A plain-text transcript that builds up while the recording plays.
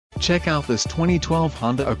Check out this 2012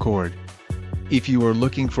 Honda Accord. If you are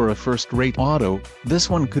looking for a first-rate auto, this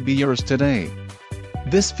one could be yours today.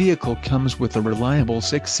 This vehicle comes with a reliable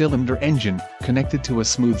 6-cylinder engine, connected to a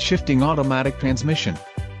smooth-shifting automatic transmission.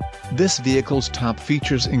 This vehicle's top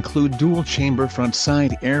features include dual-chamber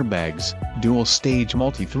front-side airbags, dual-stage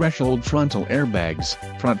multi-threshold frontal airbags,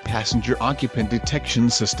 front passenger occupant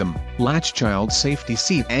detection system, latch child safety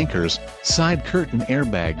seat anchors, side curtain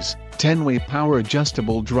airbags, 10-way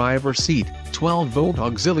power-adjustable driver seat, 12-volt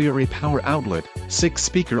auxiliary power outlet,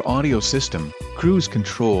 6-speaker audio system, cruise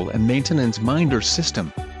control and maintenance minder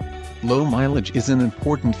system. Low mileage is an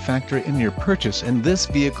important factor in your purchase, and this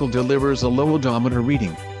vehicle delivers a low odometer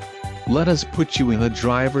reading. Let us put you in the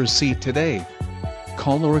driver's seat today.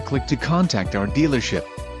 Call or click to contact our dealership.